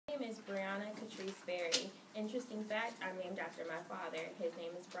name is Brianna Catrice Berry. Interesting fact, I'm named after my father. His name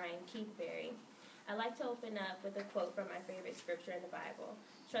is Brian Keith Berry. I like to open up with a quote from my favorite scripture in the Bible.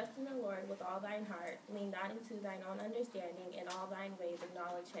 Trust in the Lord with all thine heart. Lean not into thine own understanding. In all thine ways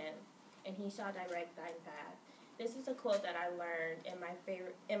acknowledge him, and he shall direct thine path. This is a quote that I learned in my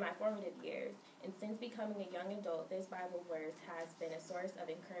formative years, and since becoming a young adult, this Bible verse has been a source of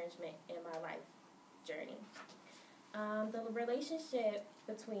encouragement in my life journey. The relationship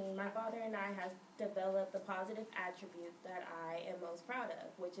between my father and I has developed the positive attributes that I am most proud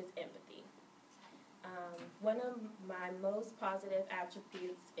of, which is empathy. One of my most positive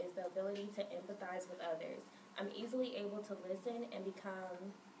attributes is the ability to empathize with others. I'm easily able to listen and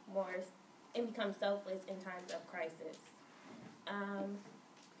become selfless in times of crisis.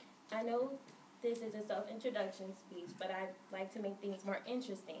 I know this is a self-introduction speech, but I'd like to make things more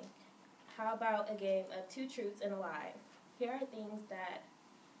interesting. How about a game of two truths and a lie? Here are things that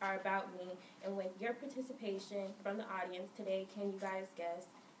are about me, and with your participation from the audience today, can you guys guess,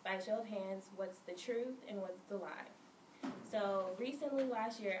 by show of hands, what's the truth and what's the lie? So recently,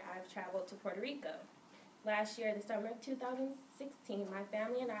 last year, I've traveled to Puerto Rico. Last year, the summer of 2016, my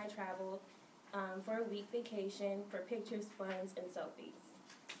family and I traveled for a week vacation for pictures, funds, and selfies.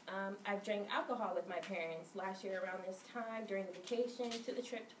 I've drank alcohol with my parents. Last year around this time, during the vacation to the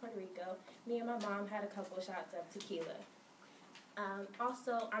trip to Puerto Rico, me and my mom had a couple shots of tequila.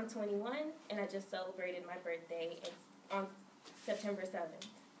 Also, I'm 21, and I just celebrated my birthday on September 7th.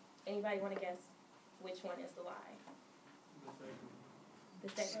 Anybody want to guess which one is the lie? The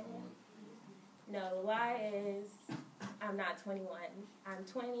second one? No, the lie is I'm not 21. I'm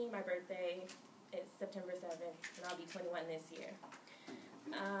 20, my birthday is September 7th, and I'll be 21 this year.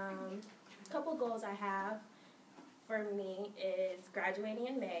 Couple goals I have for me is graduating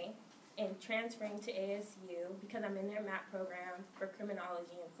in May and transferring to ASU because I'm in their MAP program for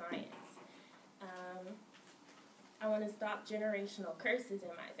criminology and science. I want to stop generational curses in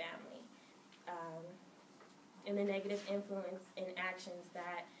my family and the negative influence and actions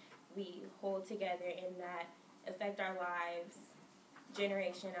that we hold together and that affect our lives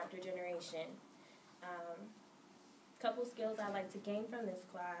generation after generation. Couple skills I like to gain from this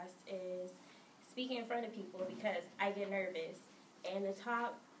class is speaking in front of people because I get nervous. And the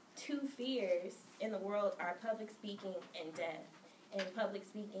top two fears in the world are public speaking and death. And public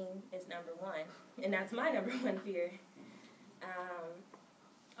speaking is number one. And that's my number one fear.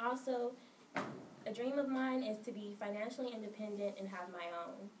 Also, a dream of mine is to be financially independent and have my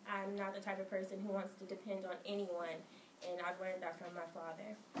own. I'm not the type of person who wants to depend on anyone, and I've learned that from my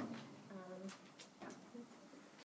father.